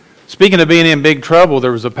Speaking of being in big trouble,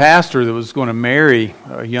 there was a pastor that was going to marry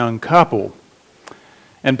a young couple.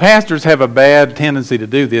 And pastors have a bad tendency to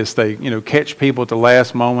do this. They, catch people at the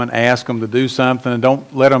last moment, ask them to do something, and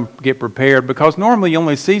don't let them get prepared, because normally you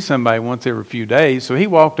only see somebody once every few days. So he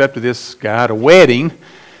walked up to this guy at a wedding,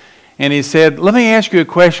 and he said, "Let me ask you a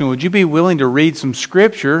question. Would you be willing to read some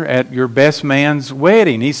scripture at your best man's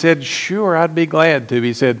wedding?" He said, "Sure, I'd be glad to."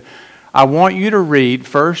 He said, "I want you to read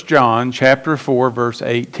 1 John chapter 4, verse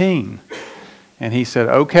 18. And he said,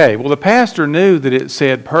 "Okay." Well, the pastor knew that it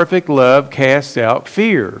said, "Perfect love casts out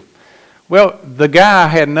fear." Well, the guy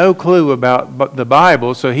had no clue about the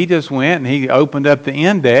Bible, so he just went and he opened up the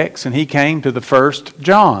index and he came to the 1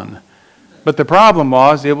 John. But the problem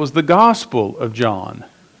was, it was the Gospel of John,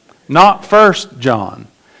 not 1 John.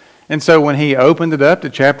 And so when he opened it up to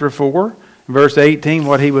chapter 4, verse 18,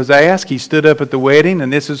 what he was asked, he stood up at the wedding,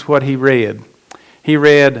 and this is what he read. He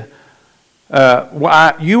read,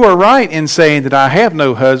 "You are right in saying that I have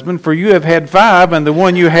no husband, for you have had 5, and the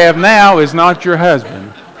one you have now is not your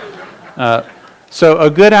husband." So a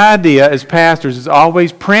good idea as pastors is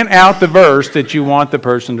always print out the verse that you want the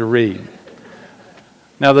person to read.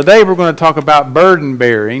 Now today we're going to talk about burden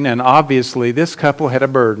bearing, and obviously this couple had a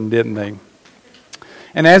burden, didn't they?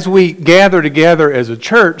 And as we gather together as a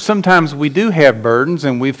church, sometimes we do have burdens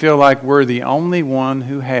and we feel like we're the only one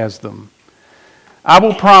who has them. I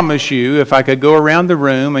will promise you, if I could go around the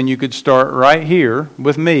room and you could start right here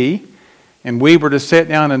with me, and we were to sit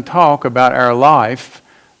down and talk about our life,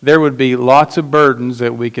 there would be lots of burdens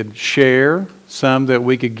that we could share, some that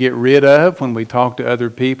we could get rid of when we talk to other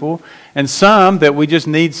people, and some that we just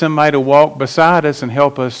need somebody to walk beside us and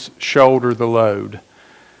help us shoulder the load.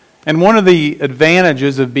 And one of the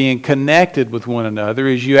advantages of being connected with one another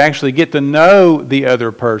is you actually get to know the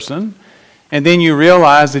other person, and then you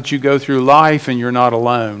realize that you go through life and you're not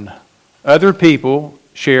alone. Other people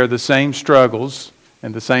share the same struggles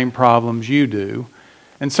and the same problems you do.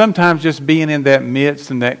 And sometimes just being in that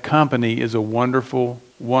midst and that company is a wonderful,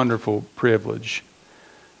 wonderful privilege.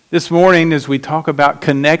 This morning, as we talk about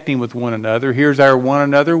connecting with one another, here's our one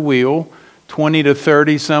another wheel, 20 to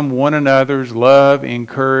 30 some one another's, love,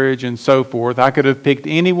 encourage, and so forth. I could have picked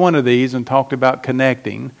any one of these and talked about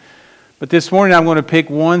connecting. But this morning I'm going to pick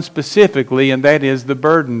one specifically, and that is the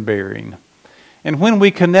burden bearing. And when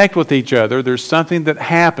we connect with each other, there's something that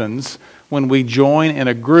happens when we join in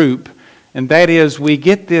a group, and that is we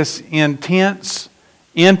get this intense,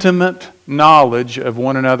 intimate knowledge of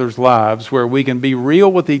one another's lives where we can be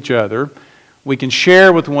real with each other, we can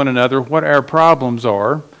share with one another what our problems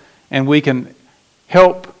are, and we can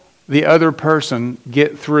help the other person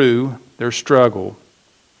get through their struggle.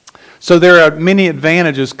 So there are many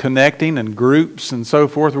advantages connecting and groups and so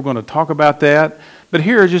forth. We're going to talk about that. But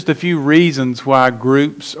here are just a few reasons why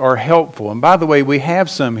groups are helpful. And by the way, we have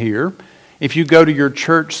some here. If you go to your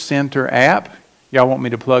Church Center app, y'all want me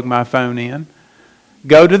to plug my phone in?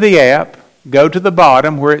 Go to the app, go to the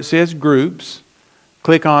bottom where it says groups,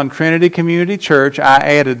 click on Trinity Community Church. I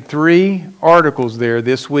added 3 articles there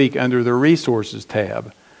this week under the resources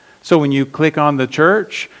tab. So when you click on the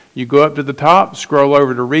church, you go up to the top, scroll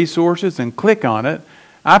over to resources, and click on it.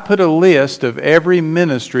 I put a list of every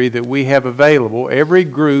ministry that we have available, every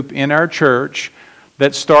group in our church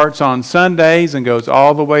that starts on Sundays and goes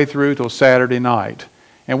all the way through till Saturday night.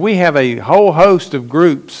 And we have a whole host of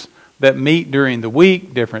groups that meet during the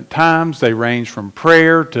week, different times. They range from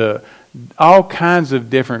prayer to all kinds of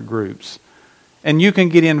different groups. And you can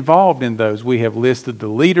get involved in those. We have listed the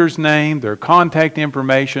leader's name, their contact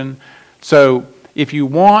information. So if you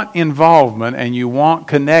want involvement and you want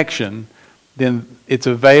connection, then it's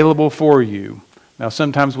available for you. Now,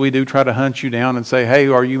 sometimes we do try to hunt you down and say, "Hey,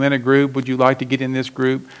 are you in a group? Would you like to get in this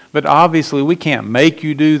group?" But obviously, we can't make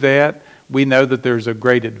you do that. We know that there's a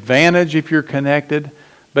great advantage if you're connected.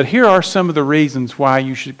 But here are some of the reasons why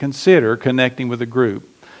you should consider connecting with a group.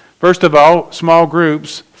 First of all, small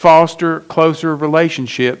groups foster closer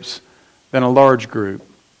relationships than a large group.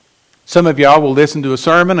 Some of y'all will listen to a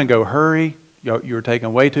sermon and go, "Hurry, you're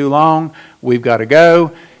taking way too long. We've got to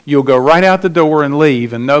go." You'll go right out the door and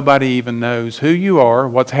leave, and nobody even knows who you are,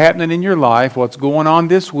 what's happening in your life, what's going on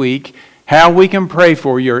this week, how we can pray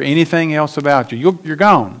for you, or anything else about you. You're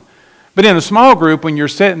gone. But in a small group, when you're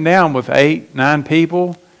sitting down with 8, 9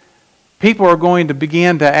 people, people are going to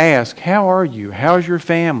begin to ask, "How are you? How's your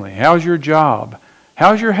family? How's your job?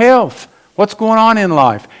 How's your health? What's going on in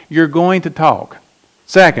life?" You're going to talk.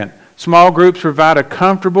 Second, small groups provide a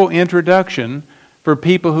comfortable introduction for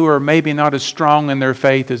people who are maybe not as strong in their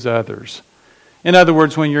faith as others. In other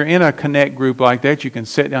words, when you're in a connect group like that, you can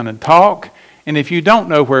sit down and talk, and if you don't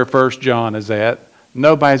know where 1 John is at,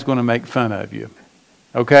 nobody's going to make fun of you.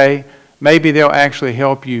 Okay? Maybe they'll actually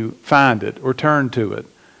help you find it or turn to it.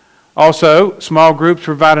 Also, small groups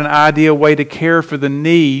provide an ideal way to care for the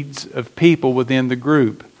needs of people within the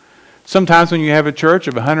group. Sometimes when you have a church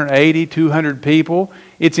of 180, 200 people,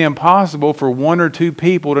 it's impossible for one or two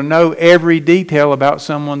people to know every detail about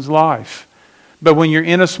someone's life. But when you're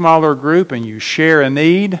in a smaller group and you share a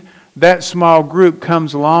need, that small group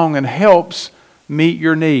comes along and helps meet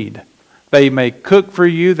your need. They may cook for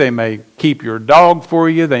you, they may keep your dog for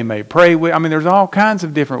you, they may pray with. There's all kinds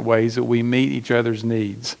of different ways that we meet each other's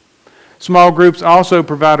needs. Small groups also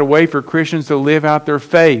provide a way for Christians to live out their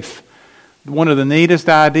faith. One of the neatest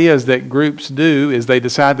ideas that groups do is they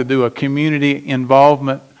decide to do a community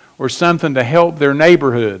involvement or something to help their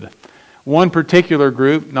neighborhood. One particular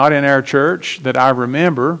group, not in our church that I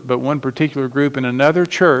remember, but one particular group in another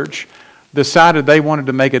church decided they wanted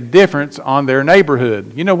to make a difference on their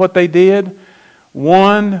neighborhood. You know what they did?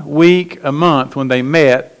 1 week a month when they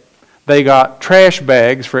met, they got trash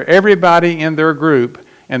bags for everybody in their group,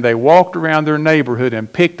 and they walked around their neighborhood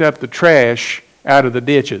and picked up the trash out of the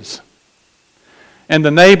ditches. And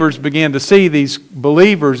the neighbors began to see these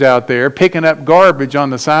believers out there picking up garbage on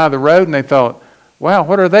the side of the road, and they thought, wow,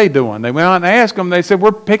 what are they doing? They went out and asked them. They said,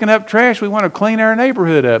 we're picking up trash. We want to clean our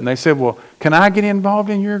neighborhood up. And they said, well, can I get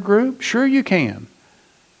involved in your group? Sure you can.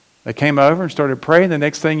 They came over and started praying. The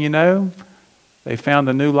next thing you know, they found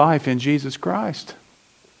a new life in Jesus Christ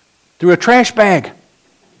through a trash bag.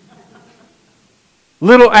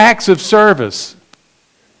 Little acts of service.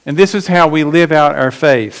 And this is how we live out our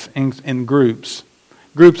faith in groups.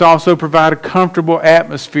 Groups also provide a comfortable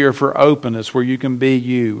atmosphere for openness where you can be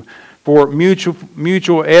you. For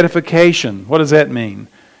mutual edification. What does that mean?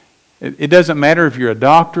 It doesn't matter if you're a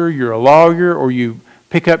doctor, you're a lawyer, or you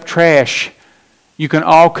pick up trash. You can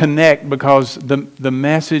all connect because the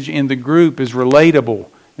message in the group is relatable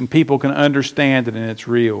and people can understand it and it's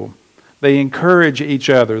real. They encourage each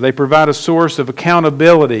other. They provide a source of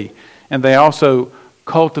accountability, and they also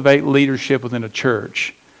cultivate leadership within a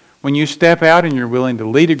church. When you step out and you're willing to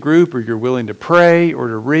lead a group, or you're willing to pray or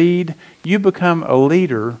to read, you become a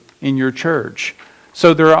leader in your church.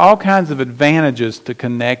 So there are all kinds of advantages to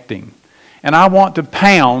connecting. And I want to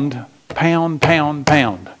pound.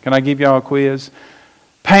 Can I give y'all a quiz?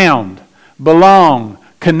 Pound, belong,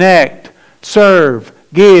 connect, serve,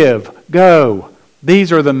 give, go.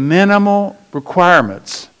 These are the minimal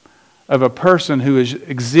requirements of a person who is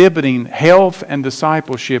exhibiting health and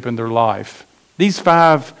discipleship in their life. These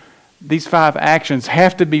five actions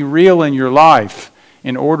have to be real in your life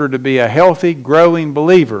in order to be a healthy, growing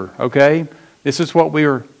believer, okay? This is what we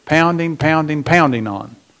are pounding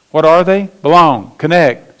on. What are they? Belong,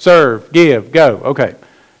 connect, serve, give, go. Okay.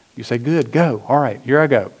 You say, good, go. All right, here I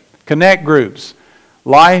go. Connect groups.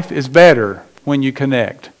 Life is better when you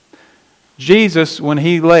connect. Jesus, when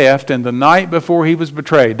he left and the night before he was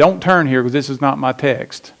betrayed, don't turn here because this is not my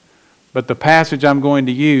text, but the passage I'm going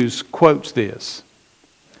to use quotes this.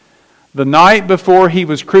 The night before he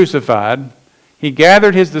was crucified, he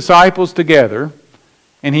gathered his disciples together,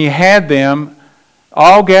 and he had them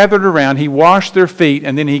all gathered around. He washed their feet,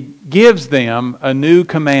 and then he gives them a new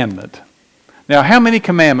commandment. Now, how many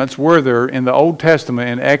commandments were there in the Old Testament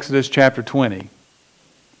in Exodus chapter 20?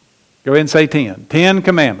 Go ahead and say 10. 10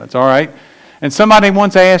 commandments, all right? And somebody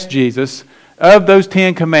once asked Jesus, of those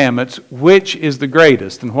 10 commandments, which is the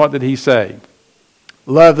greatest? And what did he say?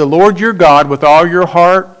 Love the Lord your God with all your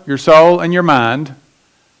heart, your soul, and your mind.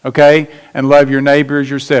 Okay? And love your neighbor as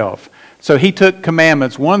yourself. So he took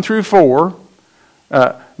commandments 1 through 4.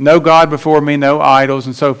 No God before me, no idols,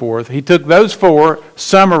 and so forth. He took those 4,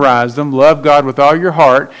 summarized them, love God with all your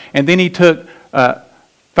heart, and then he took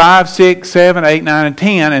 5, 6, 7, 8, 9, and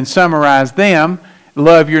 10 and summarized them.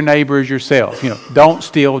 Love your neighbor as yourself. Don't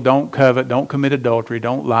steal, don't covet, don't commit adultery,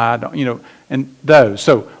 don't lie, and those.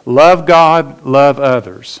 So love God, love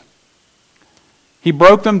others. He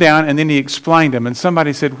broke them down and then he explained them. And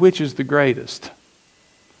somebody said, which is the greatest?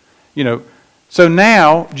 So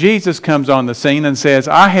now Jesus comes on the scene and says,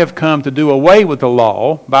 I have come to do away with the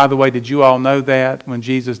law. By the way, did you all know that when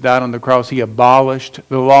Jesus died on the cross, he abolished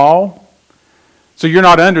the law? So you're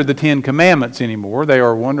not under the 10 commandments anymore. They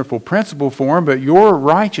are a wonderful principle form, but your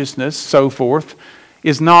righteousness, so forth,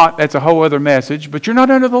 is not, that's a whole other message, but you're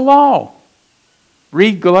not under the law.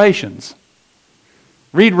 Read Galatians.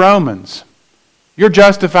 Read Romans. You're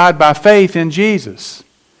justified by faith in Jesus.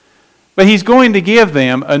 But he's going to give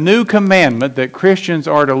them a new commandment that Christians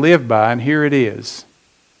are to live by, and here it is.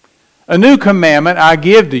 A new commandment I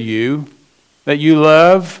give to you, that you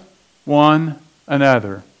love one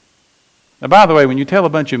another. Now, by the way, when you tell a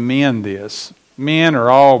bunch of men this, men are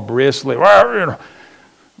all bristly.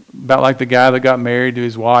 about like the guy that got married to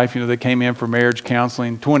his wife. They came in for marriage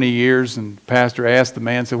counseling, 20 years, and the pastor asked the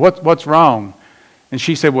man, said, what's wrong? And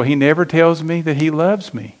she said, well, he never tells me that he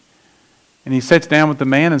loves me. And he sits down with the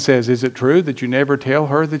man and says, is it true that you never tell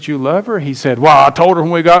her that you love her? He said, well, I told her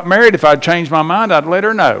when we got married, if I'd changed my mind, I'd let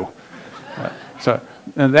her know. So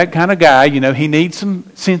that kind of guy, he needs some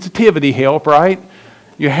sensitivity help, right?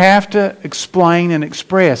 You have to explain and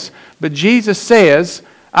express. But Jesus says,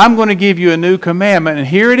 I'm going to give you a new commandment, and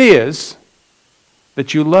here it is,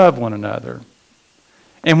 that you love one another.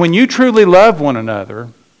 And when you truly love one another,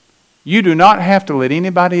 you do not have to let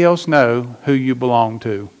anybody else know who you belong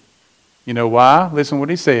to. You know why? Listen to what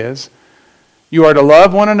he says. You are to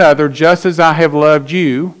love one another just as I have loved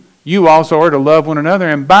you. You also are to love one another.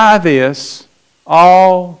 And by this,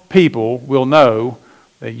 all people will know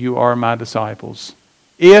that you are my disciples,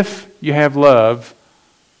 if you have love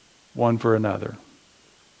one for another.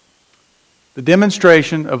 The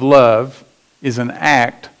demonstration of love is an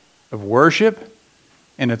act of worship,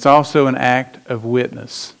 and it's also an act of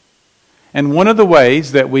witness. And one of the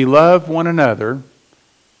ways that we love one another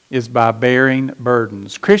is by bearing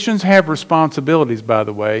burdens. Christians have responsibilities, by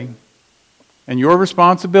the way. And your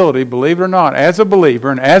responsibility, believe it or not, as a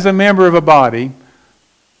believer and as a member of a body,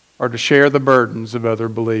 are to share the burdens of other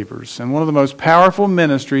believers. And one of the most powerful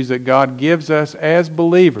ministries that God gives us as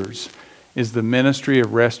believers is the ministry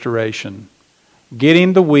of restoration.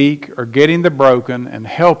 Getting the weak or getting the broken and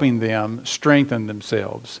helping them strengthen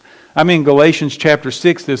themselves. I'm in Galatians chapter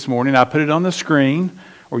 6 this morning. I put it on the screen,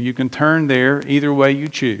 or you can turn there, either way you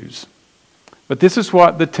choose. But this is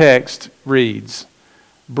what the text reads.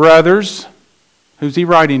 Brothers, who's he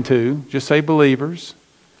writing to? Just say believers.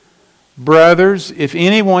 Brothers, if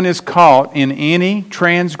anyone is caught in any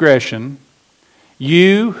transgression,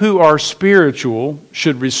 you who are spiritual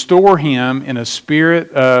should restore him in a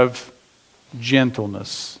spirit of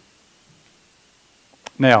gentleness.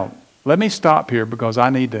 Now, let me stop here because I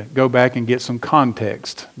need to go back and get some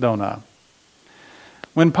context, don't I?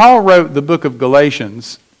 When Paul wrote the book of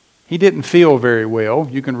Galatians, he didn't feel very well.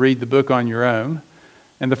 You can read the book on your own.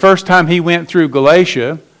 And the first time he went through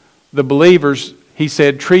Galatia, the believers, he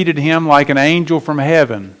said, treated him like an angel from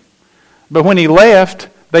heaven. But when he left,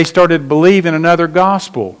 they started believing another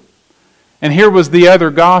gospel. And here was the other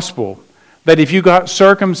gospel, that if you got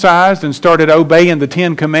circumcised and started obeying the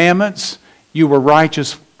 10 Commandments, you were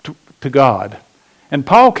righteous to God. And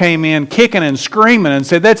Paul came in kicking and screaming and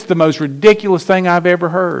said, that's the most ridiculous thing I've ever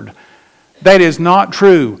heard. That is not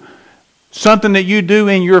true. Something that you do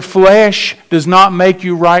in your flesh does not make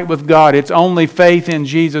you right with God. It's only faith in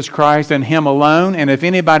Jesus Christ and Him alone. And if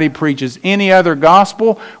anybody preaches any other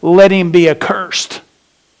gospel, let him be accursed.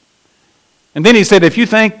 And then he said, if you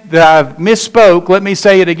think that I've misspoke, let me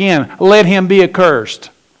say it again. Let him be accursed.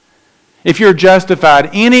 If you're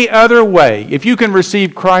justified any other way, if you can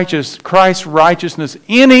receive Christ's righteousness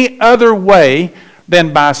any other way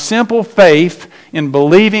than by simple faith in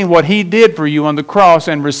believing what He did for you on the cross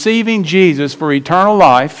and receiving Jesus for eternal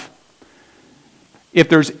life, if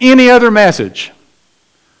there's any other message,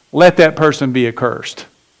 let that person be accursed.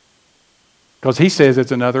 Because he says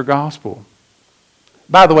it's another gospel.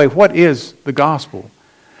 By the way, what is the gospel?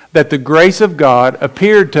 That the grace of God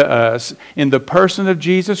appeared to us in the person of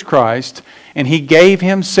Jesus Christ, and He gave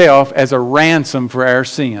Himself as a ransom for our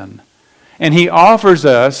sin. And He offers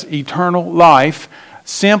us eternal life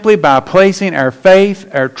simply by placing our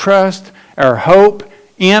faith, our trust, our hope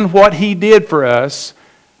in what He did for us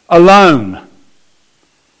alone.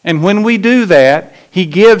 And when we do that, He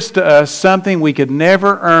gives to us something we could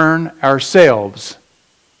never earn ourselves,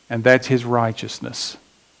 and that's His righteousness.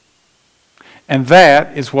 And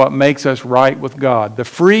that is what makes us right with God. The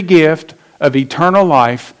free gift of eternal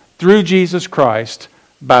life through Jesus Christ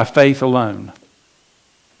by faith alone.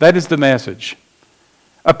 That is the message.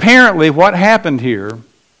 Apparently, what happened here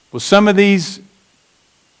was some of these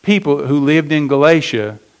people who lived in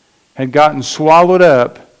Galatia had gotten swallowed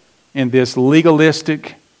up in this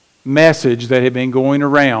legalistic message that had been going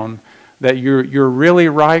around that you're really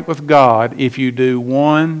right with God if you do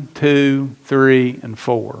 1, 2, 3, and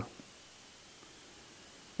 4.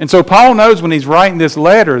 And so Paul knows when he's writing this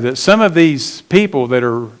letter that some of these people that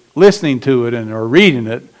are listening to it and are reading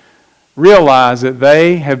it realize that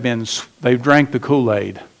they've drank the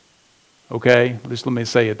Kool-Aid. Okay? Just let me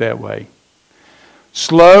say it that way.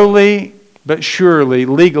 Slowly but surely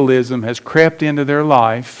legalism has crept into their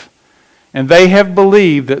life, and they have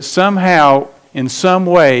believed that somehow, in some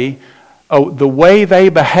way, the way they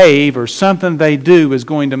behave or something they do is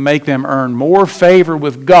going to make them earn more favor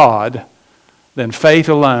with God than faith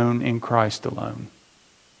alone in Christ alone.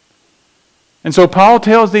 And so Paul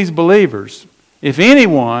tells these believers, If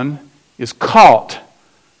anyone is caught,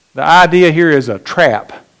 the idea here is a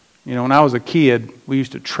trap. You know, when I was a kid, we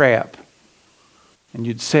used to trap. And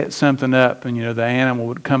you'd set something up and, the animal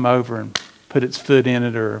would come over and put its foot in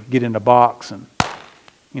it or get in a box and,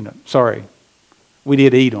 sorry. We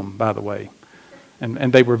did eat them, by the way.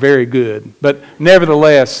 And they were very good. But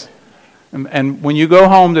nevertheless, and when you go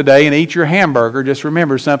home today and eat your hamburger, just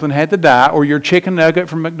remember something had to die, or your chicken nugget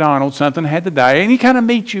from McDonald's, something had to die. Any kind of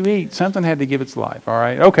meat you eat, something had to give its life, all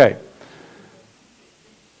right? Okay.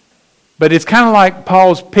 But it's kind of like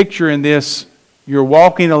Paul's picture in this. You're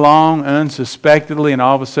walking along unsuspectedly, and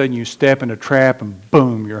all of a sudden you step in a trap and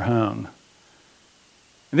boom, you're hung.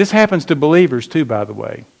 And this happens to believers too, by the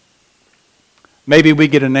way. Maybe we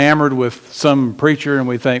get enamored with some preacher and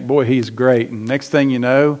we think, boy, he's great. And next thing you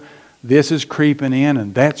know, this is creeping in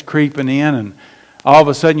and that's creeping in. And all of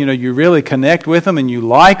a sudden, you really connect with them and you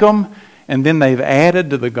like them. And then they've added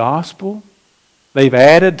to the gospel. They've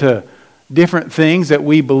added to different things that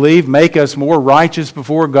we believe make us more righteous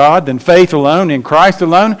before God than faith alone in Christ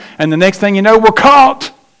alone. And the next thing you know, we're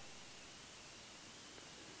caught.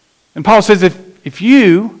 And Paul says if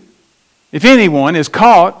anyone is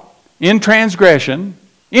caught in transgression,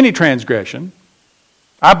 any transgression,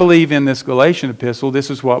 I believe in this Galatian epistle, this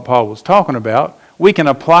is what Paul was talking about. We can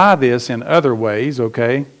apply this in other ways,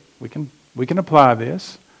 okay? We can apply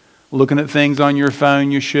this. Looking at things on your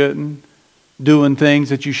phone you shouldn't. Doing things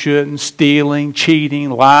that you shouldn't. Stealing, cheating,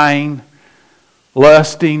 lying,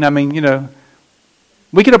 lusting.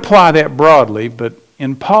 We could apply that broadly, but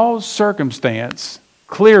in Paul's circumstance,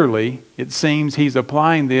 clearly it seems he's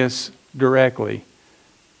applying this directly.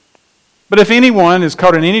 But if anyone is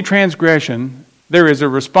caught in any transgression, there is a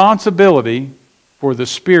responsibility for the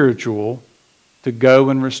spiritual to go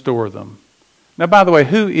and restore them. Now, by the way,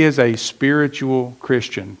 who is a spiritual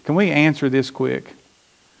Christian? Can we answer this quick?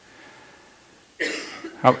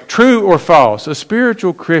 True or false? A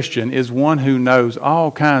spiritual Christian is one who knows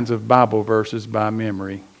all kinds of Bible verses by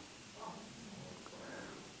memory.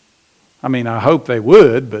 I hope they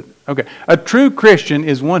would, but okay. A true Christian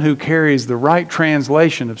is one who carries the right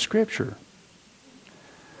translation of Scripture.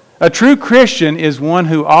 A true Christian is one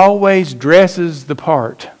who always dresses the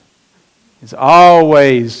part. Is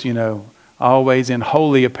always, always in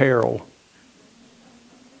holy apparel.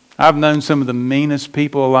 I've known some of the meanest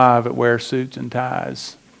people alive that wear suits and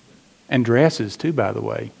ties. And dresses too, by the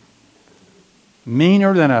way.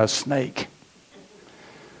 Meaner than a snake.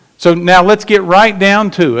 So now let's get right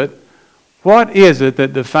down to it. What is it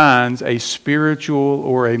that defines a spiritual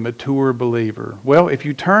or a mature believer? Well, if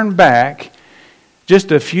you turn back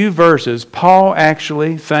just a few verses, Paul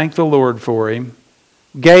actually, thank the Lord for him,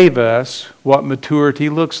 gave us what maturity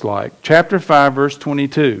looks like. Chapter 5, verse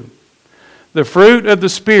 22. The fruit of the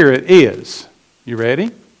Spirit is, you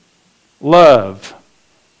ready? Love,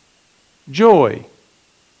 joy,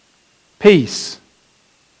 peace,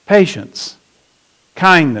 patience,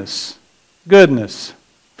 kindness, goodness,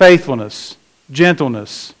 faithfulness,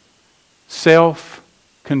 gentleness,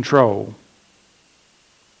 self-control.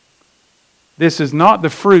 This is not the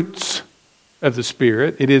fruits of the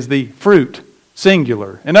Spirit. It is the fruit,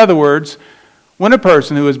 singular. In other words, when a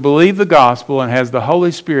person who has believed the gospel and has the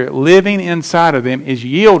Holy Spirit living inside of them is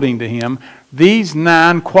yielding to Him, these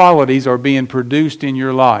 9 qualities are being produced in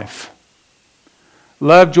your life.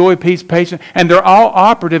 Love, joy, peace, patience, and they're all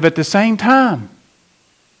operative at the same time.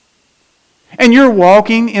 And you're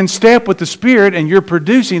walking in step with the Spirit and you're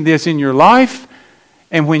producing this in your life.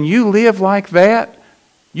 And when you live like that,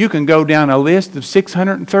 you can go down a list of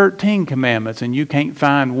 613 commandments and you can't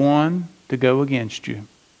find one to go against you.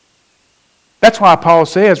 That's why Paul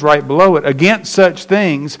says right below it, against such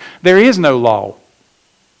things there is no law.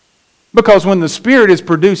 Because when the Spirit is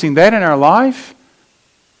producing that in our life,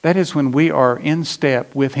 that is when we are in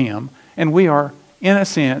step with Him and we are, in a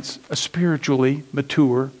sense, a spiritually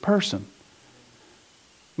mature person.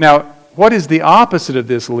 Now, what is the opposite of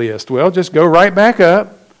this list? Well, just go right back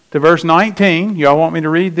up to verse 19. Y'all want me to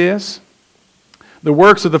read this? The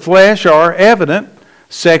works of the flesh are evident: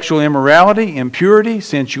 sexual immorality, impurity,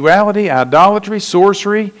 sensuality, idolatry,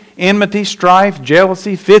 sorcery, enmity, strife,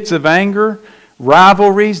 jealousy, fits of anger,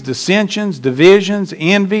 rivalries, dissensions, divisions,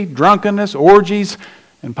 envy, drunkenness, orgies.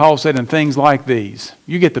 And Paul said, and things like these.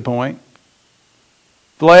 You get the point.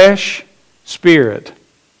 Flesh, spirit.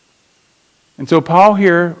 And so Paul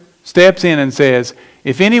here steps in and says,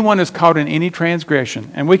 if anyone is caught in any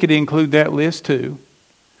transgression, and we could include that list too,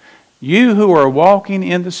 you who are walking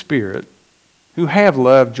in the Spirit, who have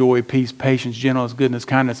love, joy, peace, patience, gentleness, goodness,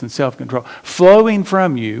 kindness, and self-control flowing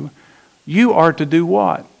from you, you are to do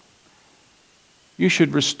what? You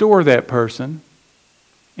should restore that person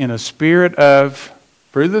in a spirit of,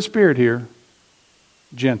 fruit of the Spirit here,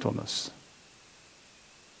 gentleness.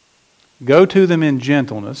 Go to them in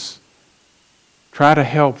gentleness. Try to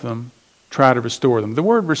help them. Try to restore them. The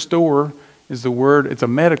word restore is the word, it's a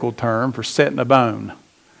medical term for setting a bone.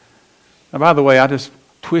 Now, by the way, I just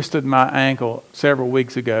twisted my ankle several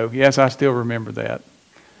weeks ago. Yes, I still remember that.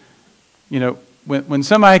 You know, when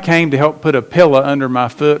somebody came to help put a pillow under my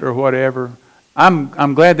foot or whatever,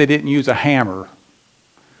 I'm glad they didn't use a hammer.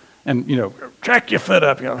 And, you know, jack your foot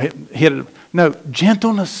up, you know, hit it. No,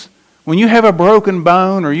 gentleness. When you have a broken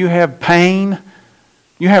bone or you have pain,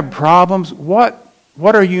 you have problems, what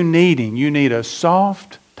are you needing? You need a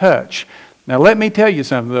soft touch. Now, let me tell you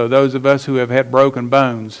something, though, those of us who have had broken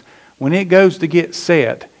bones, when it goes to get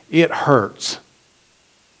set, it hurts.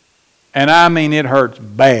 And I mean it hurts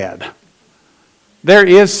bad. There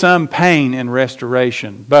is some pain in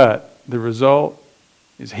restoration, but the result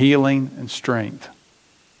is healing and strength.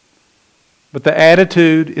 But the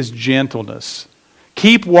attitude is gentleness.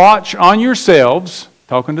 Keep watch on yourselves,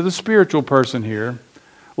 talking to the spiritual person here,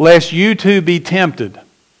 lest you too be tempted.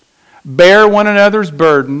 Bear one another's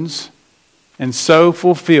burdens, and so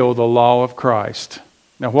fulfill the law of Christ.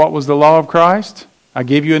 Now, what was the law of Christ? I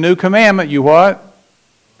give you a new commandment. You what?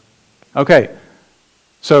 Okay.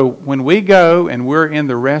 So when we go and we're in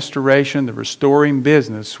the restoration, the restoring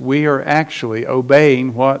business, we are actually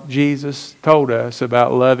obeying what Jesus told us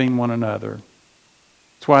about loving one another.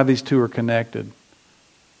 That's why these two are connected.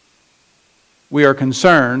 We are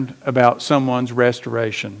concerned about someone's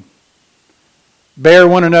restoration. Bear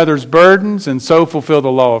one another's burdens and so fulfill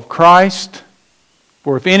the law of Christ.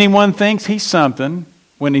 For if anyone thinks he's something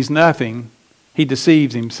when he's nothing, he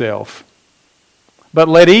deceives himself. But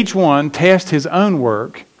let each one test his own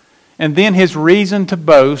work, and then his reason to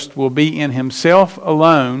boast will be in himself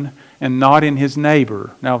alone and not in his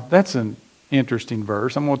neighbor. Now, that's an interesting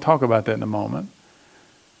verse. I'm going to talk about that in a moment.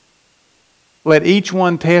 Let each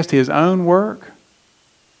one test his own work,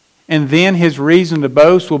 and then his reason to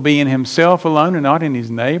boast will be in himself alone and not in his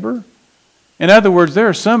neighbor. In other words, there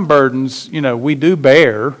are some burdens, we do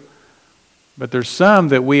bear, but there's some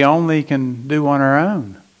that we only can do on our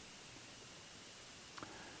own.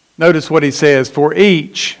 Notice what he says, for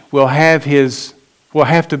each will have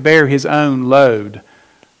to bear his own load.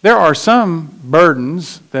 There are some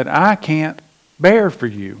burdens that I can't bear for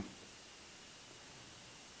you.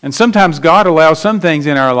 And sometimes God allows some things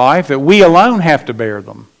in our life that we alone have to bear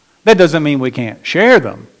them. That doesn't mean we can't share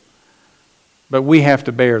them, but we have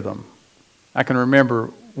to bear them. I can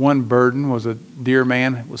remember one burden was a dear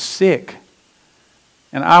man who was sick.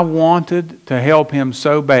 And I wanted to help him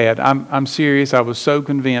so bad. I'm serious. I was so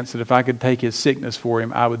convinced that if I could take his sickness for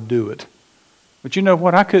him, I would do it. But you know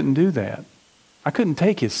what? I couldn't do that. I couldn't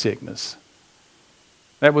take his sickness.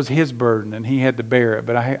 That was his burden, and he had to bear it.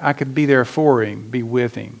 But I could be there for him, be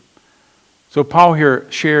with him. So Paul here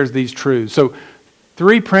shares these truths. So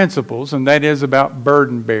 3 principles, and that is about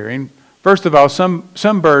burden bearing. First of all,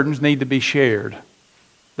 some burdens need to be shared.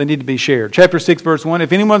 They need to be shared. Chapter 6, verse 1,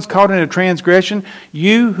 if anyone's caught in a transgression,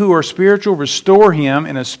 you who are spiritual, restore him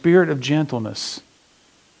in a spirit of gentleness.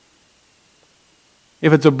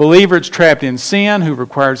 If it's a believer that's trapped in sin, who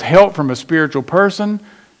requires help from a spiritual person,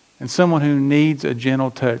 and someone who needs a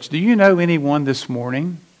gentle touch. Do you know anyone this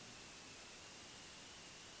morning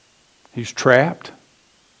who's trapped,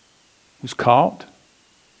 who's caught?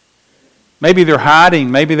 Maybe they're hiding.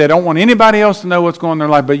 Maybe they don't want anybody else to know what's going on in their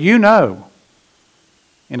life, but you know.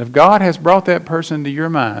 And if God has brought that person to your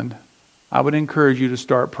mind, I would encourage you to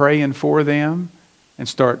start praying for them and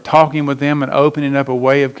start talking with them and opening up a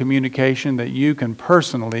way of communication that you can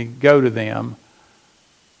personally go to them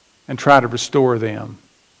and try to restore them.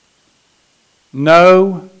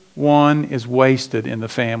 No one is wasted in the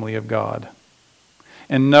family of God.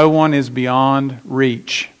 And no one is beyond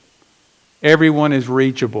reach. Everyone is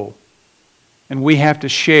reachable. And we have to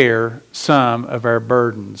share some of our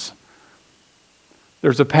burdens.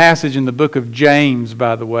 There's a passage in the book of James,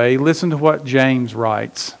 by the way. Listen to what James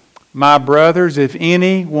writes. My brothers, if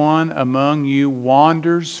anyone among you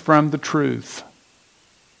wanders from the truth,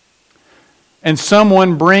 and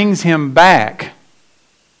someone brings him back,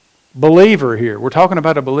 believer here, we're talking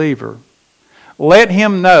about a believer, let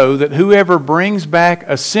him know that whoever brings back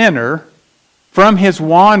a sinner from his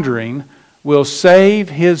wandering will save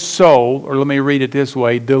his soul, or let me read it this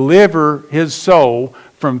way, deliver his soul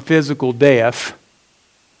from physical death,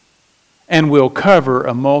 and will cover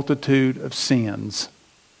a multitude of sins.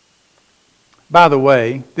 By the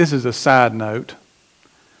way, this is a side note.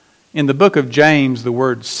 In the book of James, the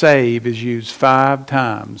word save is used 5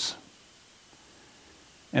 times.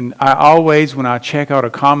 And I always, when I check out a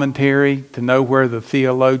commentary to know where the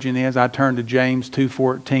theologian is, I turn to James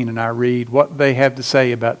 2:14 and I read what they have to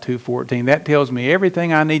say about 2:14. That tells me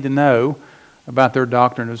everything I need to know about their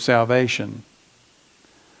doctrine of salvation.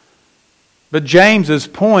 But James's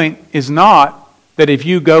point is not that if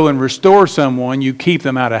you go and restore someone, you keep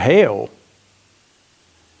them out of hell.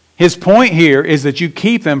 His point here is that you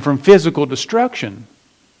keep them from physical destruction.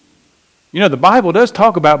 You know, the Bible does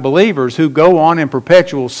talk about believers who go on in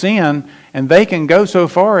perpetual sin, and they can go so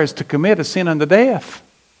far as to commit a sin unto death.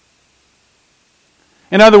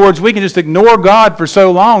 In other words, we can just ignore God for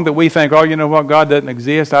so long that we think, oh, you know what, God doesn't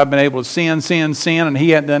exist. I've been able to sin, and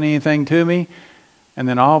He hasn't done anything to me. And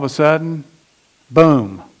then all of a sudden,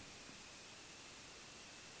 boom,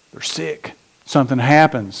 they're sick. Something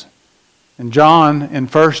happens. And John, in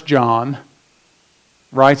 1 John,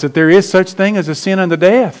 writes that there is such thing as a sin unto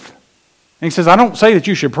death. And he says, I don't say that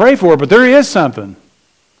you should pray for it, but there is something.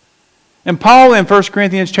 And Paul in 1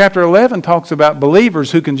 Corinthians chapter 11 talks about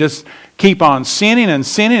believers who can just keep on sinning and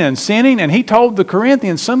sinning and sinning. And he told the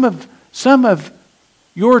Corinthians, some of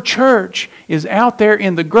your church is out there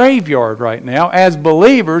in the graveyard right now as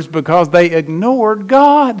believers because they ignored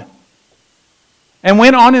God. And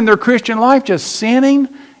went on in their Christian life just sinning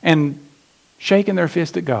and shaking their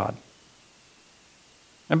fist at God.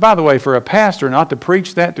 And by the way, for a pastor not to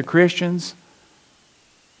preach that to Christians,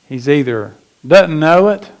 he's either doesn't know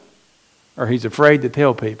it or he's afraid to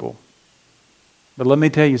tell people. But let me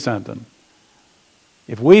tell you something.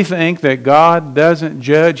 If we think that God doesn't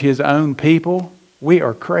judge His own people, we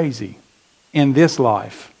are crazy in this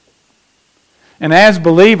life. And as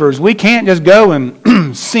believers, we can't just go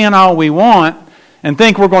and sin all we want and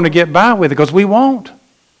think we're going to get by with it, because we won't.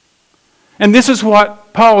 And this is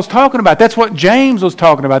what Paul's talking about. That's what James was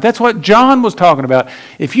talking about. That's what John was talking about.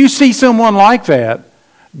 If you see someone like that,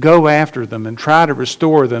 go after them and try to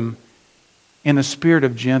restore them in a spirit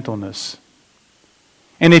of gentleness.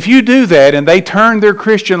 And if you do that and they turn their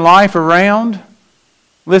Christian life around,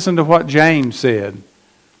 listen to what James said.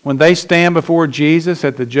 When they stand before Jesus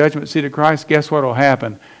at the judgment seat of Christ, guess what will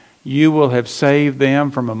happen? You will have saved them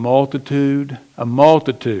from a multitude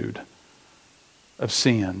of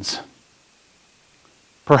sins.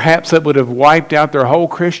 Perhaps that would have wiped out their whole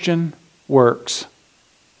Christian works.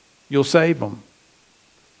 You'll save them.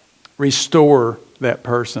 Restore that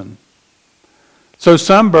person. So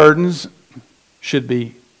some burdens should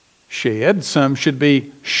be shed. Some should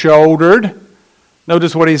be shouldered.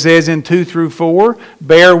 Notice what he says in 2 through 4.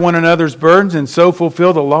 Bear one another's burdens and so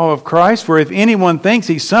fulfill the law of Christ. For if anyone thinks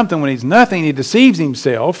he's something when he's nothing, he deceives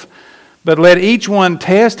himself. But let each one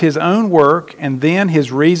test his own work, and then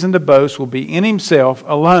his reason to boast will be in himself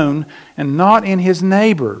alone and not in his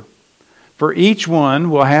neighbor. For each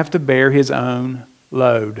one will have to bear his own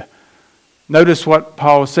load. Notice what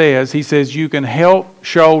Paul says. He says you can help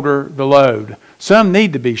shoulder the load. Some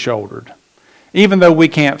need to be shouldered. Even though we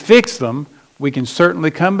can't fix them, we can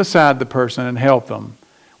certainly come beside the person and help them.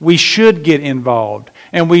 We should get involved,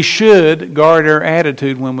 and we should guard our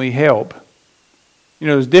attitude when we help. You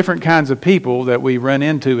know, there's different kinds of people that we run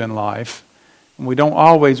into in life, and we don't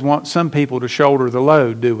always want some people to shoulder the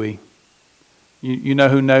load, do we? You know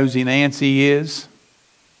who Nosy Nancy is?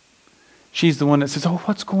 She's the one that says, oh,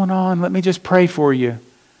 what's going on? Let me just pray for you.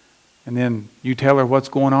 And then you tell her what's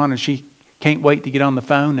going on, and she can't wait to get on the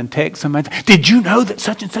phone and text somebody. Did you know that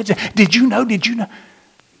such and such? Did you know?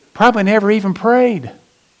 Probably never even prayed.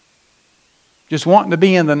 Just wanting to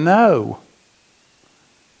be in the know.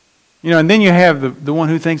 You know, and then you have the one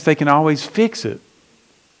who thinks they can always fix it.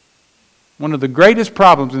 One of the greatest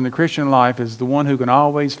problems in the Christian life is the one who can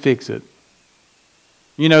always fix it.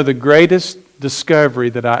 You know, the greatest discovery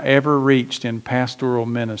that I ever reached in pastoral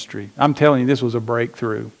ministry, I'm telling you, this was a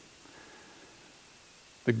breakthrough.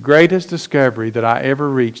 The greatest discovery that I ever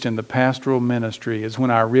reached in the pastoral ministry is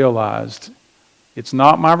when I realized it's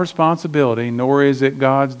not my responsibility, nor is it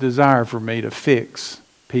God's desire for me to fix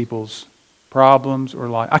people's problems or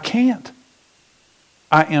life. I can't.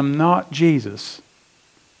 I am not Jesus.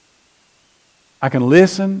 I can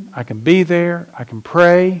listen, I can be there, I can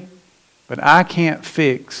pray, but I can't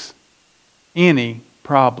fix any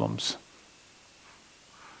problems.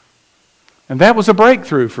 And that was a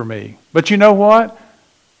breakthrough for me. But you know what?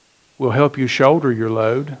 We'll help you shoulder your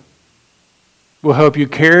load. We'll help you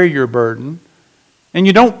carry your burden. And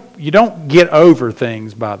you don't get over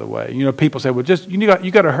things, by the way. You know, people say, well, just I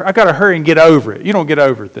got to hurry and get over it. You don't get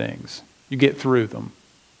over things. You get through them.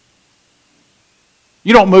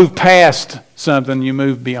 You don't move past something, you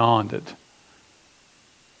move beyond it.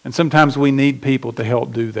 And sometimes we need people to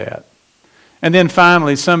help do that. And then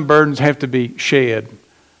finally, some burdens have to be shed.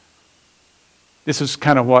 This is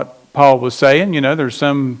kind of what Paul was saying. There's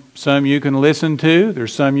some you can listen to,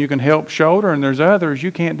 there's some you can help shoulder, and there's others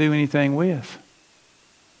you can't do anything with.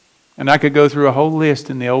 And I could go through a whole list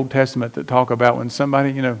in the Old Testament that talk about when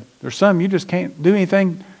somebody, there's some you just can't do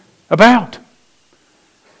anything about.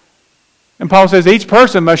 And Paul says each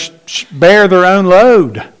person must bear their own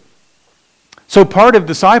load. So part of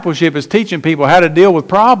discipleship is teaching people how to deal with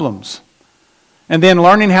problems. And then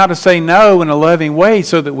learning how to say no in a loving way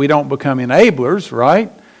so that we don't become enablers,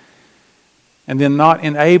 right? And then not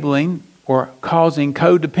enabling or causing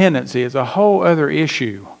codependency is a whole other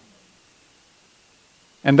issue.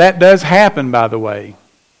 And that does happen, by the way.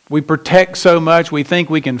 We protect so much, we think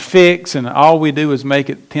we can fix, and all we do is make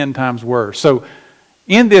it 10 times worse. So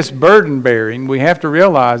in this burden bearing, we have to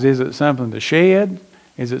realize, is it something to shed?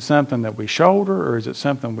 Is it something that we shoulder? Or is it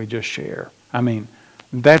something we just share?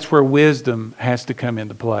 That's where wisdom has to come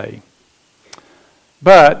into play.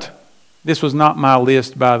 But this was not my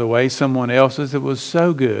list, by the way, someone else's. It was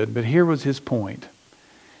so good, but here was his point.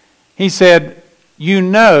 He said,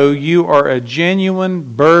 you are a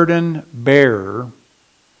genuine burden bearer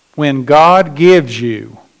when God gives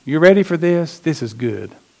you, you ready for this? This is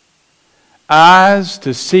good. Eyes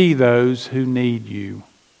to see those who need you.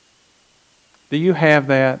 Do you have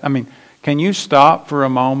that? Can you stop for a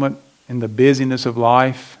moment in the busyness of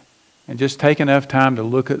life and just take enough time to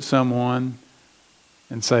look at someone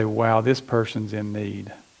and say, wow, this person's in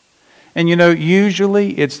need? And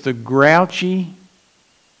usually it's the grouchy,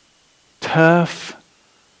 tough,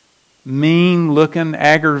 mean-looking,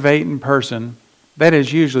 aggravating person that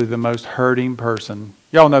is usually the most hurting person.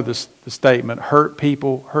 Y'all know the statement, hurt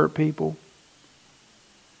people hurt people.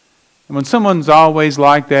 And when someone's always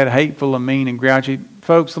like that, hateful and mean and grouchy,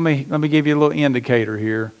 folks, let me give you a little indicator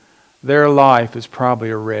here. Their life is probably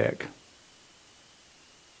a wreck.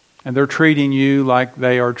 And they're treating you like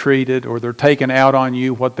they are treated, or they're taking out on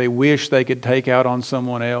you what they wish they could take out on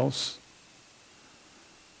someone else.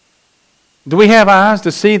 Do we have eyes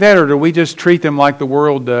to see that, or do we just treat them like the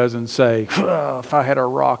world does and say, oh, if I had a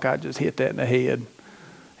rock, I'd just hit that in the head,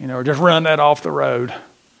 or just run that off the road?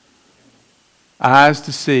 Eyes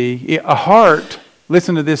to see. A heart,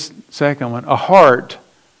 listen to this second one, a heart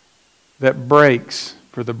that breaks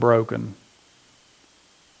for the broken.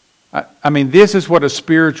 This is what a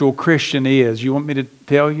spiritual Christian is. You want me to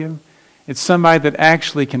tell you? It's somebody that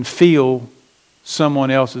actually can feel someone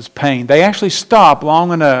else's pain. They actually stop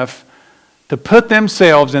long enough to put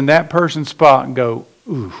themselves in that person's spot and go,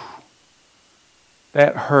 ooh,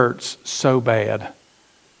 that hurts so bad.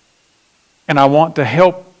 And I want to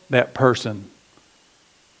help that person.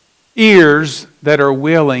 Ears that are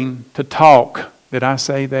willing to talk. Did I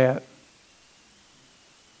say that?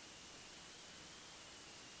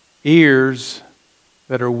 Ears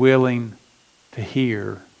that are willing to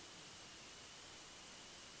hear.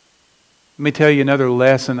 Let me tell you another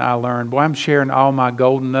lesson I learned. Boy, I'm sharing all my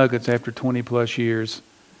golden nuggets after 20 plus years.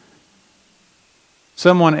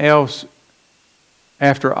 Someone else,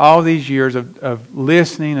 after all these years of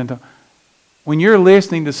listening, and when you're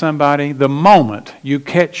listening to somebody, the moment you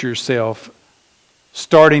catch yourself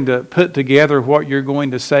starting to put together what you're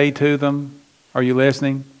going to say to them, are you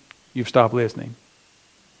listening? You've stopped listening.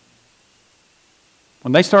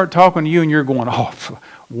 When they start talking to you and you're going,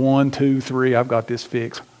 1, 2, 3, I've got this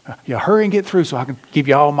fixed. Yeah, hurry and get through so I can give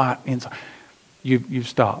you all my insight. You've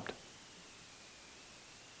stopped.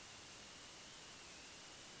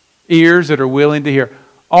 Ears that are willing to hear.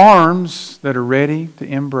 Arms that are ready to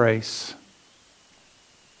embrace.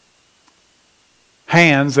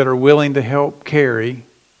 Hands that are willing to help carry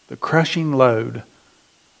the crushing load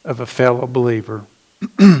of a fellow believer.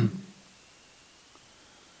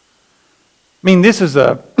 This is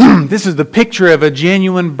the picture of a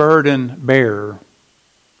genuine burden bearer.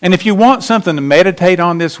 And if you want something to meditate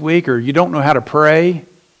on this week, or you don't know how to pray,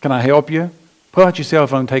 can I help you? Pull out your cell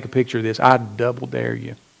phone and take a picture of this. I double dare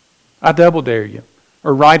you. I double dare you.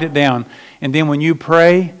 Or write it down. And then when you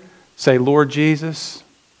pray, say, Lord Jesus,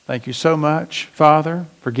 thank you so much, Father,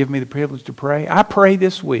 for giving me the privilege to pray. I pray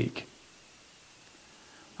this week.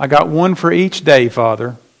 I got one for each day,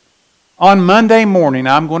 Father. On Monday morning,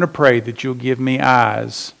 I'm going to pray that you'll give me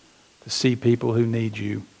eyes to see people who need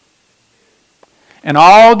you. And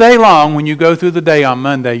all day long, when you go through the day on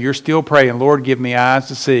Monday, you're still praying, Lord, give me eyes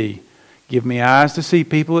to see. Give me eyes to see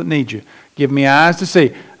people that need you. Give me eyes to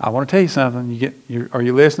see. I want to tell you something. Are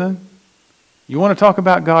you listening? You want to talk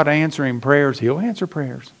about God answering prayers? He'll answer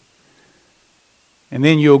prayers. And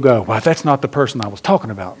then you'll go, well, that's not the person I was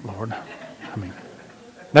talking about, Lord.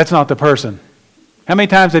 That's not the person. How many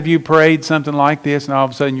times have you prayed something like this and all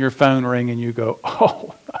of a sudden your phone rings and you go,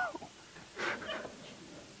 oh, no.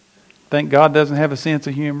 Think God doesn't have a sense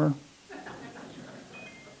of humor?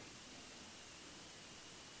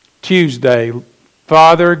 Tuesday,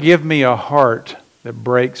 Father, give me a heart that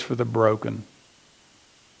breaks for the broken.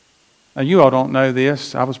 Now, you all don't know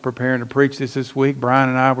this. I was preparing to preach this week. Brian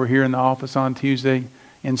and I were here in the office on Tuesday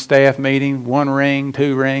in staff meeting. 1 ring,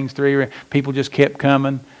 2 rings, 3 rings. People just kept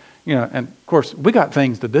coming. You know, and of course, we got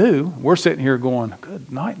things to do. We're sitting here going,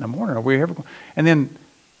 good night in the morning. Are we ever going? And then,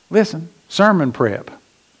 listen, sermon prep.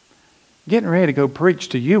 Getting ready to go preach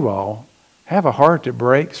to you all. Have a heart that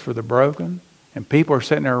breaks for the broken. And people are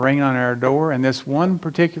sitting there ringing on our door. And this one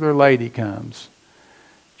particular lady comes.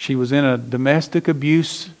 She was in a domestic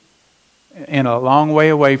abuse and a long way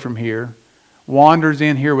away from here. Wanders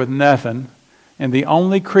in here with nothing. And the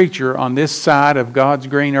only creature on this side of God's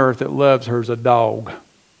green earth that loves her is a dog.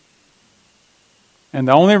 And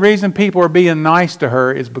the only reason people are being nice to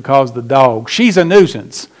her is because of the dog. She's a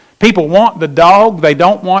nuisance. People want the dog, they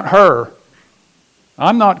don't want her.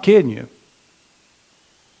 I'm not kidding you.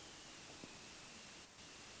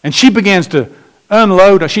 And she begins to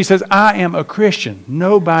unload. She says, I am a Christian.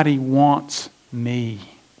 Nobody wants me.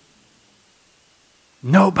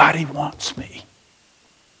 Nobody wants me.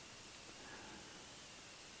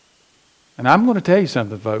 And I'm going to tell you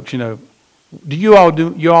something, folks. You know, you all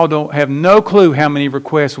don't have no clue how many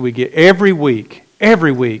requests we get every week.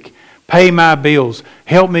 Every week. Pay my bills.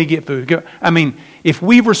 Help me get food. I mean, if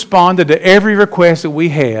we responded to every request that we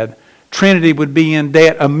had, Trinity would be in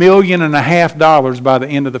debt $1.5 million by the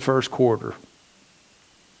end of the first quarter.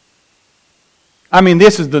 I mean,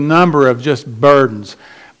 this is the number of just burdens.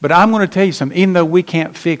 But I'm going to tell you something. Even though we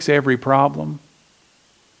can't fix every problem,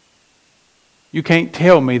 you can't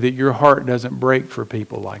tell me that your heart doesn't break for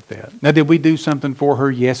people like that. Now, did we do something for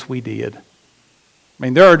her? Yes, we did. I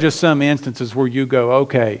mean, there are just some instances where you go,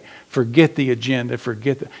 okay, forget the agenda,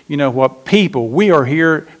 you know what, people, we are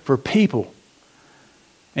here for people.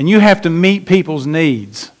 And you have to meet people's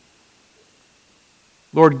needs.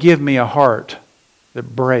 Lord, give me a heart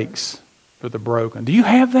that breaks for the broken. Do you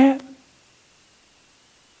have that?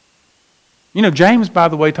 You know, James, by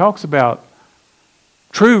the way, talks about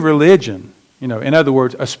true religion. You know, in other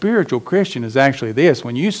words, a spiritual Christian is actually this.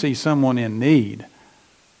 When you see someone in need,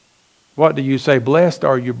 what do you say? Blessed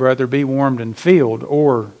are you, brother, be warmed and filled.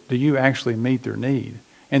 Or do you actually meet their need?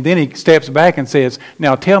 And then he steps back and says,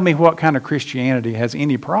 now tell me what kind of Christianity has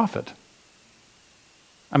any profit?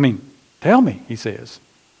 I mean, tell me, he says.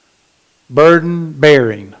 Burden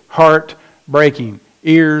bearing, heart breaking,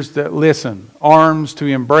 ears that listen, arms to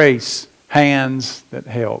embrace, hands that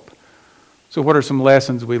help. So what are some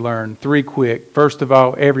lessons we learned? 3 quick. First of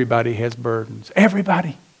all, everybody has burdens.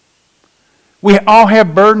 Everybody. We all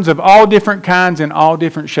have burdens of all different kinds and all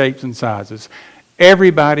different shapes and sizes.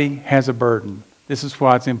 Everybody has a burden. This is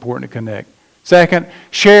why it's important to connect. Second,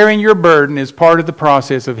 sharing your burden is part of the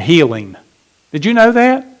process of healing. Did you know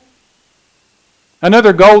that?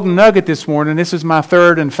 Another golden nugget this morning. This is my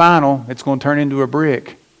third and final. It's going to turn into a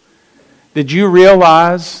brick. Did you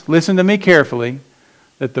realize, listen to me carefully,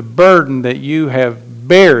 that the burden that you have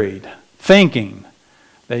buried, thinking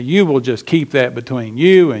that you will just keep that between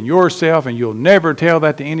you and yourself and you'll never tell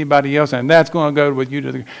that to anybody else and that's going to go with you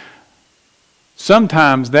to the...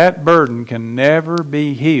 Sometimes that burden can never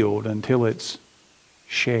be healed until it's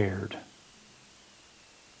shared.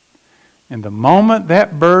 And the moment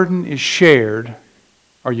that burden is shared,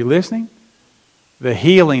 are you listening? The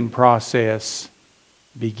healing process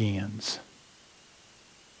begins.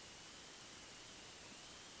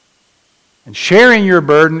 And sharing your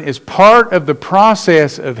burden is part of the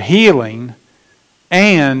process of healing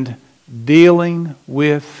and dealing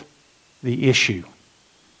with the issue.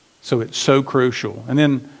 So it's so crucial. And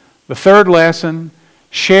then the third lesson,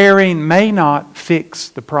 sharing may not fix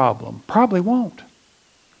the problem. Probably won't.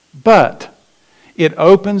 But it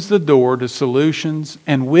opens the door to solutions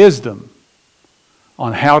and wisdom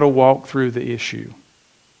on how to walk through the issue.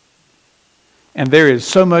 And there is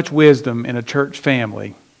so much wisdom in a church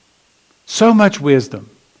family. So much wisdom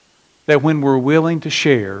that when we're willing to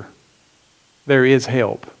share, there is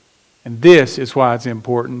help. And this is why it's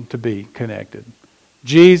important to be connected.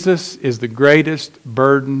 Jesus is the greatest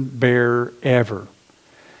burden bearer ever.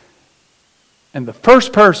 And the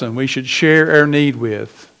first person we should share our need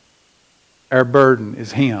with, our burden,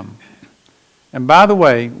 is Him. And by the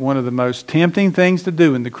way, one of the most tempting things to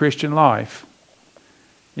do in the Christian life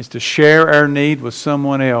is to share our need with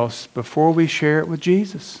someone else before we share it with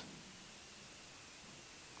Jesus.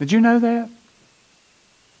 Did you know that?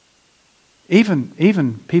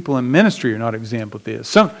 Even people in ministry are not exempt with this.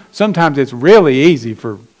 Sometimes it's really easy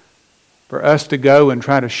for us to go and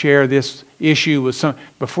try to share this issue with some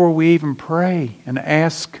before we even pray and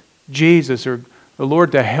ask Jesus or the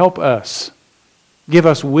Lord to help us, give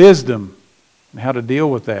us wisdom on how to deal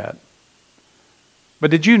with that.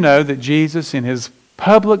 But did you know that Jesus, in his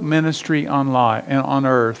public ministry on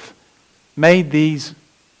earth, made these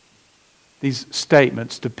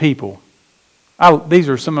statements to people? These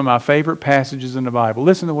are some of my favorite passages in the Bible.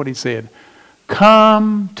 Listen to what he said.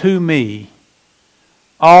 Come to me,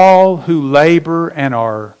 all who labor and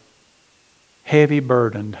are heavy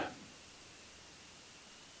burdened,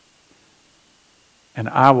 and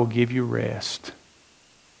I will give you rest.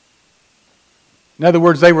 In other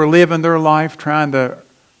words, they were living their life trying to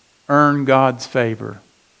earn God's favor,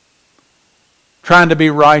 trying to be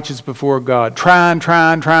righteous before God, trying,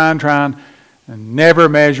 and never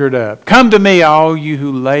measured up. Come to me, all you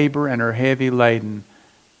who labor and are heavy laden.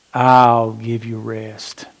 I'll give you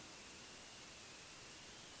rest.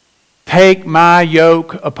 Take my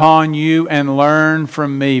yoke upon you and learn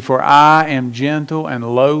from me, for I am gentle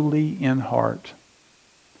and lowly in heart.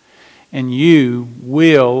 And you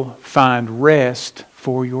will find rest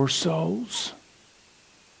for your souls.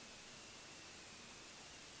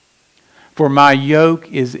 For my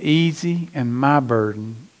yoke is easy and my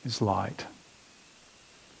burden is light.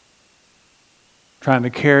 Trying to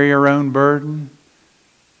carry our own burden.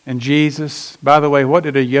 And Jesus, by the way, what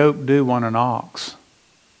did a yoke do on an ox?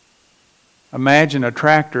 Imagine a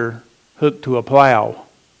tractor hooked to a plow.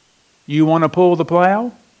 You want to pull the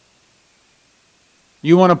plow?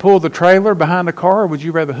 You want to pull the trailer behind the car, or would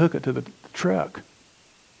you rather hook it to the truck?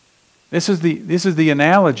 This is the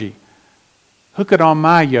analogy. Hook it on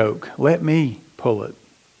my yoke. Let me pull it.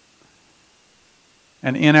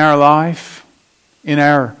 And in our life, in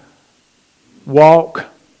our walk,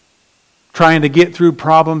 trying to get through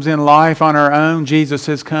problems in life on our own, Jesus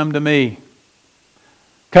says, come to me.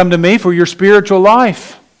 Come to me for your spiritual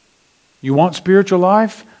life. You want spiritual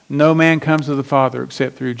life? No man comes to the Father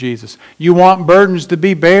except through Jesus. You want burdens to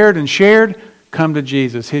be bared and shared? Come to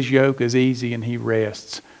Jesus. His yoke is easy and he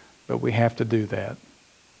rests. But we have to do that.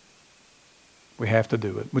 We have to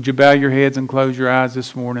do it. Would you bow your heads and close your eyes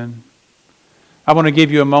this morning? I want to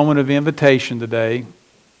give you a moment of invitation today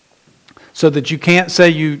so that you can't say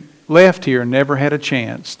you left here and never had a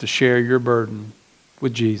chance to share your burden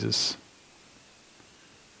with Jesus.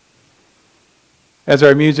 As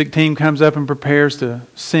our music team comes up and prepares to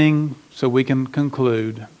sing so we can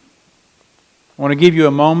conclude, I want to give you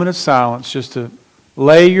a moment of silence just to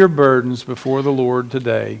lay your burdens before the Lord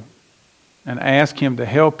today and ask Him to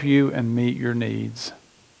help you and meet your needs.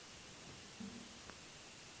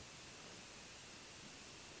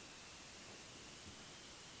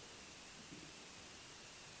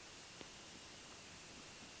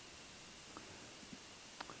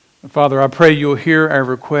 Father, I pray you'll hear our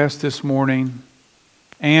request this morning,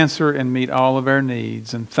 answer and meet all of our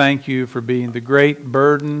needs, and thank you for being the great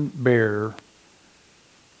burden bearer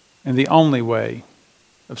and the only way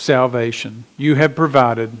of salvation you have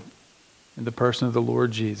provided in the person of the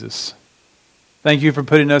Lord Jesus. Thank you for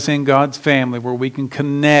putting us in God's family where we can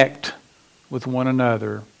connect with one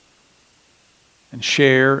another and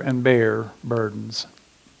share and bear burdens.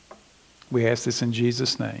 We ask this in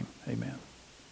Jesus' name. Amen.